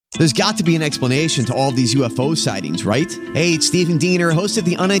There's got to be an explanation to all these UFO sightings, right? Hey, it's Stephen Diener, host of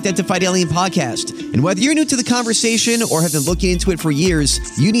the Unidentified Alien Podcast. And whether you're new to the conversation or have been looking into it for years,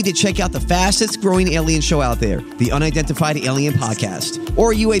 you need to check out the fastest growing alien show out there, the Unidentified Alien Podcast,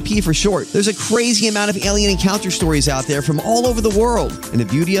 or UAP for short. There's a crazy amount of alien encounter stories out there from all over the world. And the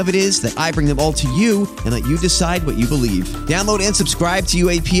beauty of it is that I bring them all to you and let you decide what you believe. Download and subscribe to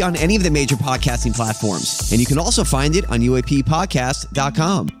UAP on any of the major podcasting platforms. And you can also find it on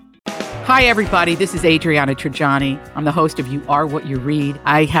UAPpodcast.com. Hi, everybody. This is Adriana Trajani. I'm the host of You Are What You Read.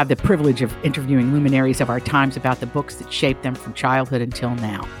 I have the privilege of interviewing luminaries of our times about the books that shaped them from childhood until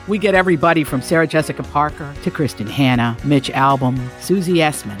now. We get everybody from Sarah Jessica Parker to Kristen Hanna, Mitch Albom, Susie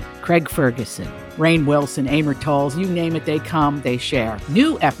Essman, Craig Ferguson, Rainn Wilson, Amor Tolls, you name it, they come, they share.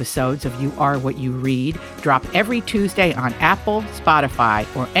 New episodes of You Are What You Read drop every Tuesday on Apple,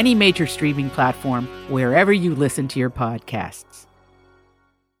 Spotify, or any major streaming platform wherever you listen to your podcasts.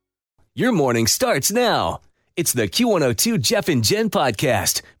 Your morning starts now. It's the Q102 Jeff and Jen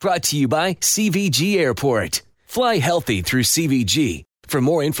podcast brought to you by CVG Airport. Fly healthy through CVG. For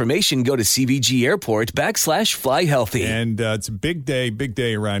more information, go to CVG Airport /fly healthy. And it's a big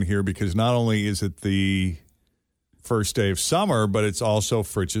day around here because not only is it the first day of summer, but it's also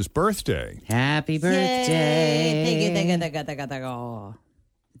Fritch's birthday. Happy birthday. Thank you.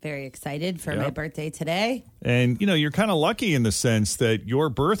 Very excited for my birthday today. And, you know, you're kind of lucky in the sense that your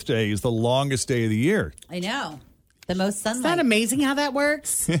birthday is the longest day of the year. I know. The most sunlight. Isn't that amazing how that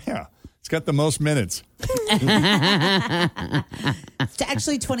works? Yeah. It's got the most minutes. It's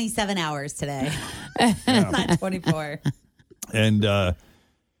actually 27 hours today. Not 24. And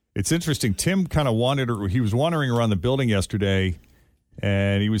it's interesting. Tim kind of he was wandering around the building yesterday,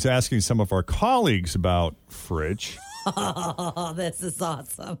 and he was asking some of our colleagues about Fritch. Oh, this is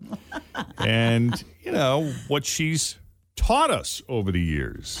awesome. And, you know, what she's taught us over the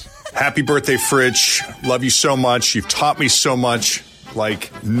years. Happy birthday, Fritch. Love you so much. You've taught me so much.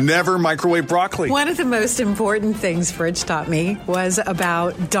 Like, never microwave broccoli. One of the most important things Fritch taught me was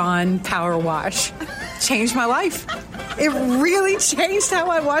about Dawn Power Wash. Changed my life. It really changed how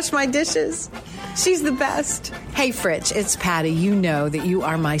I wash my dishes. She's the best. Hey, Fritch, it's Patty. You know that you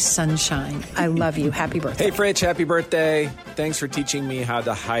are my sunshine. I love you. Happy birthday. Hey, Fritch, happy birthday. Thanks for teaching me how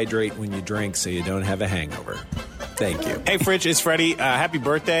to hydrate when you drink so you don't have a hangover. Thank you. Hey, Fritch, it's Freddie. Happy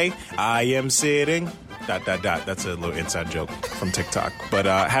birthday. I am sitting... ... That's a little inside joke from TikTok. But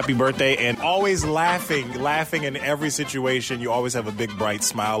happy birthday, and always laughing in every situation. You always have a big, bright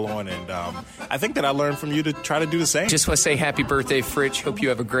smile on, and I think that I learned from you to try to do the same. Just want to say happy birthday, Fritch. Hope you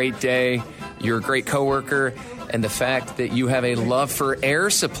have a great day. You're a great coworker, and the fact that you have a love for air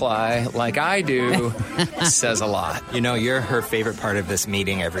supply like I do says a lot. You know, you're her favorite part of this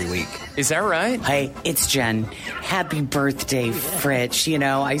meeting every week. Is that right? Hey, it's Jen. Happy birthday, Fritch. You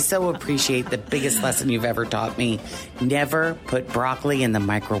know, I so appreciate the biggest lesson you've ever taught me. Never put broccoli in the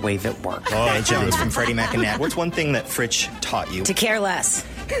microwave at work. Oh, hey, Jones from Freddie Mac and Nat. What's one thing that Fritch taught you? To care less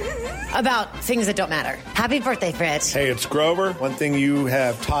about things that don't matter. Happy birthday, Fritch. Hey, it's Grover. One thing you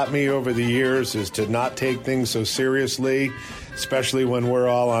have taught me over the years is to not take things so seriously, especially when we're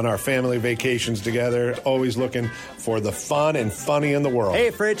all on our family vacations together, always looking for the fun and funny in the world.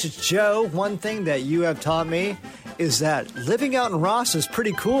 Hey, Fritch, it's Joe. One thing that you have taught me is that living out in Ross is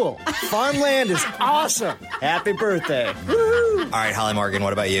pretty cool. Farmland is awesome. Happy birthday. Woo-hoo. All right, Holly Morgan,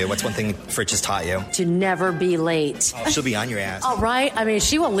 what about you? What's one thing Fritch has taught you? To never be late. Oh, she'll be on your ass. All right. I mean,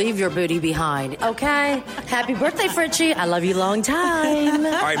 she will leave your booty behind. Okay. Happy birthday, Fritchie. I love you long time.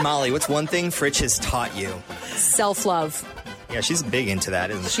 All right, Molly, what's one thing Fritch has taught you? Self-love. Yeah, she's big into that,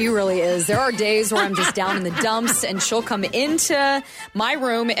 isn't she? She really is. There are days where I'm just down in the dumps, and she'll come into my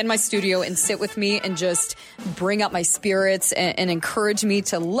room and my studio and sit with me and just bring up my spirits and encourage me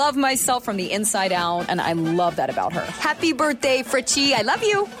to love myself from the inside out, and I love that about her. Happy birthday, Fritchie. I love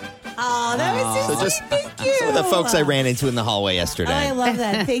you. Oh, that was so just thank you. Some of the folks I ran into in the hallway yesterday. I love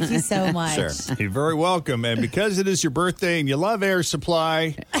that. Thank you so much. Sure. You're very welcome. And because it is your birthday and you love air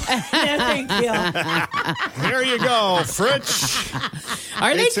supply, thank you. there you go, Fritch.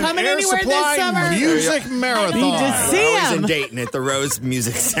 Are they It's an coming Air anywhere Supply this summer? music marathon. Need to see Always him. in Dayton at the Rose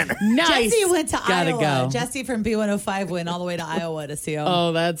Music Center. Nice. Jesse went to Gotta Iowa. go. Jesse from B105 went all the way to Iowa to see him.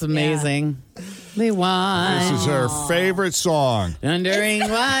 Oh, that's amazing. They won. This is her favorite song. Wondering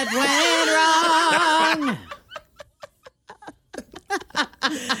what went wrong.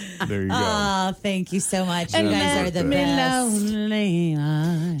 There you go. Oh, thank you so much. You guys are the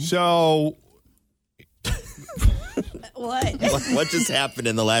best. So, What? What just happened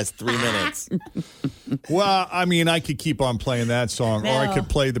in the last 3 minutes? Well, I mean, I could keep on playing that song, or I could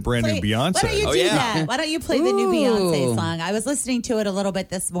play the brand new Beyonce. Why don't you do that? Why don't you play the new Beyonce song? I was listening to it a little bit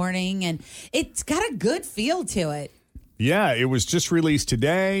this morning, and it's got a good feel to it. Yeah, it was just released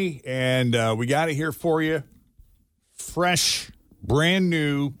today, and we got it here for you. Fresh, brand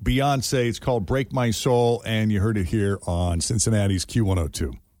new Beyonce. It's called Break My Soul, and you heard it here on Cincinnati's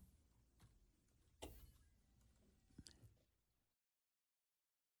Q102.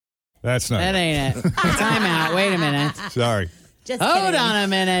 That's not That ain't it. Time out. Wait a minute. Sorry. Just Hold kidding. on a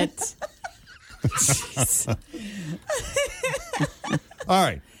minute. All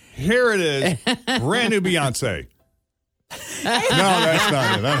right. Here it is. Brand new Beyonce. No, that's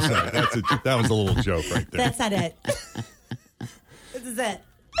not it. That's not it. That was a little joke right there. That's not it. This is it.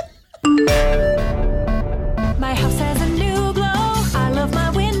 My house has a new glow. I love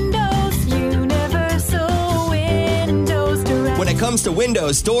my windows. Universal Windows Direct. When it comes to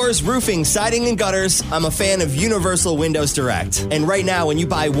windows, doors, roofing, siding, and gutters, I'm a fan of Universal Windows Direct. And right now, when you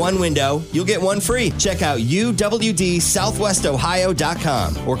buy one window, you'll get one free. Check out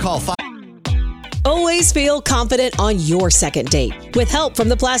uwdsouthwestohio.com or call 5. Always feel confident on your second date. With help from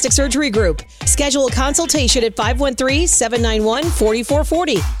the Plastic Surgery Group. Schedule a consultation at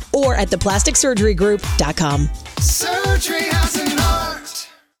 513-791-4440 or at theplasticsurgerygroup.com. Surgery has an art.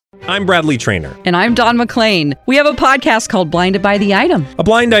 I'm Bradley Trainer. And I'm Don McClain. We have a podcast called Blinded by the Item. A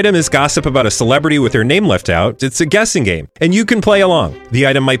blind item is gossip about a celebrity with their name left out. It's a guessing game, and you can play along. The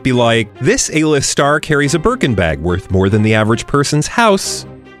item might be like, this A-list star carries a Birkin bag worth more than the average person's house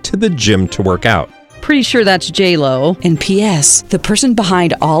to the gym to work out. Pretty sure that's J-Lo. And P.S. the person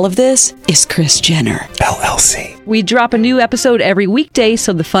behind all of this is Kris Jenner, LLC. We drop a new episode every weekday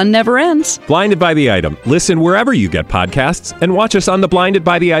so the fun never ends. Blinded by the Item. Listen wherever you get podcasts and watch us on the Blinded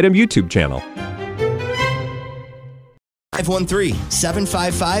by the Item YouTube channel.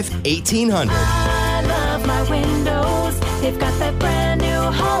 513-755-1800. I love my windows. They've got that brand new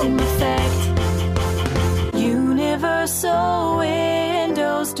home effect. Universal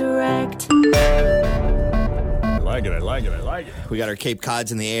Windows Direct. I like it. I like it. I like it. We got our Cape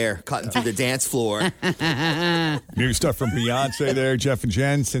Cods in the air, cutting through the dance floor. New stuff from Beyonce there. Jeff and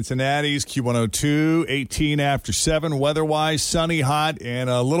Jen, Cincinnati's Q102, 18 after 7. Weather-wise, sunny, hot, and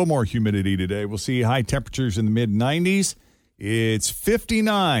a little more humidity today. We'll see high temperatures in the mid-90s. It's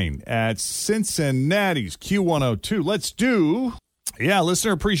 59 at Cincinnati's Q102. Let's do,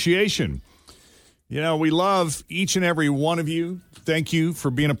 listener appreciation. You know, we love each and every one of you. Thank you for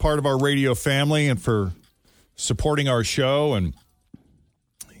being a part of our radio family and for supporting our show. And,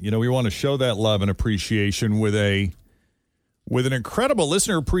 you know, we want to show that love and appreciation with an incredible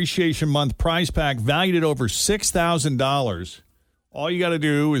Listener Appreciation Month prize pack valued at over $6,000. All you got to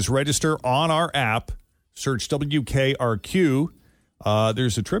do is register on our app, search WKRQ.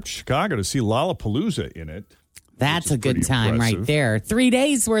 There's a trip to Chicago to see Lollapalooza in it. That's a good time right there. 3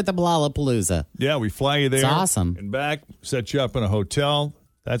 days worth of Lollapalooza. Yeah, we fly you there. It's awesome. And back, set you up in a hotel.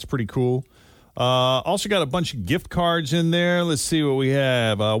 That's pretty cool. Also got a bunch of gift cards in there. Let's see what we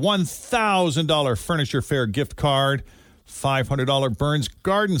have. $1,000 Furniture Fair gift card. $500 Burns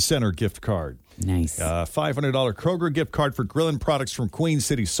Garden Center gift card. Nice. $500 Kroger gift card for grilling products from Queen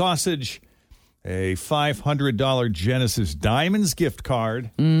City Sausage. A $500 Genesis Diamonds gift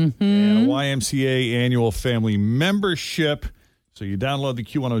card. Mm-hmm. And a YMCA annual family membership. So you download the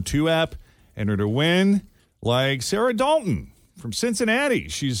Q102 app, enter to win, like Sarah Dalton from Cincinnati.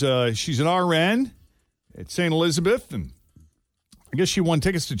 She's an RN at St. Elizabeth, and I guess she won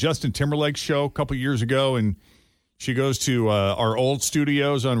tickets to Justin Timberlake's show a couple years ago, and she goes to our old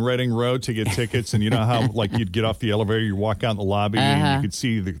studios on Reading Road to get tickets. And you know how, like, you'd get off the elevator, you walk out in the lobby, and you could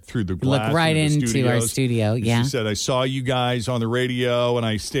see through the glass. Look right into our studio, and yeah. She said, I saw you guys on the radio, and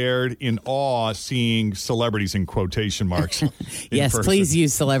I stared in awe seeing celebrities in quotation marks. Yes, person. please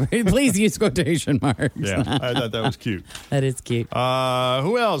use celebrity. Please use quotation marks. Yeah, I thought that was cute. That is cute.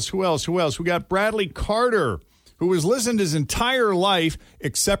 Who else? We got Bradley Carter, who was listened his entire life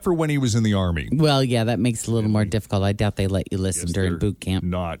except for when he was in the Army. Well, yeah, that makes it a little more difficult. I doubt they let you listen during boot camp.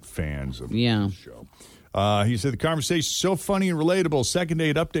 Not fans of the show. He said, the conversation is so funny and relatable. Second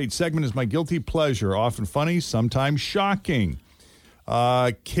date update segment is my guilty pleasure. Often funny, sometimes shocking.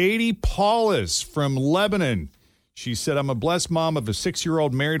 Katie Paulus from Lebanon. She said, I'm a blessed mom of a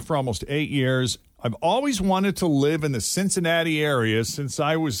 6-year-old married for almost 8 years. I've always wanted to live in the Cincinnati area since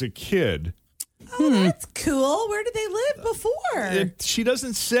I was a kid. Oh, that's cool. Where did they live before? She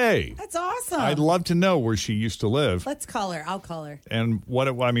doesn't say. That's awesome. I'd love to know where she used to live. Let's call her. I'll call her. And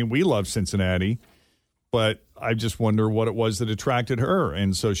we love Cincinnati, but I just wonder what it was that attracted her.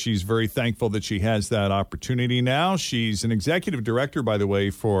 And so she's very thankful that she has that opportunity now. She's an executive director, by the way,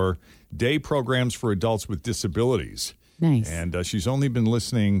 for day programs for adults with disabilities. Nice. And she's only been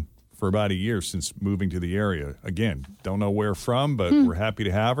listening for about a year since moving to the area. Again, don't know where from, but we're happy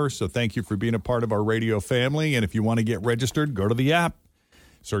to have her. So thank you for being a part of our radio family. And if you want to get registered, go to the app.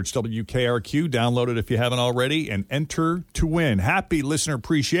 Search WKRQ, download it if you haven't already, and enter to win. Happy Listener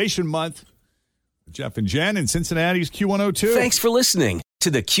Appreciation Month. Jeff and Jen in Cincinnati's Q102. Thanks for listening to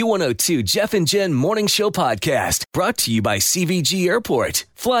the Q102 Jeff and Jen Morning Show podcast, brought to you by CVG Airport.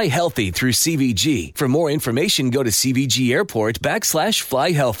 Fly healthy through CVG. For more information, go to CVG Airport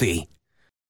 /fly healthy.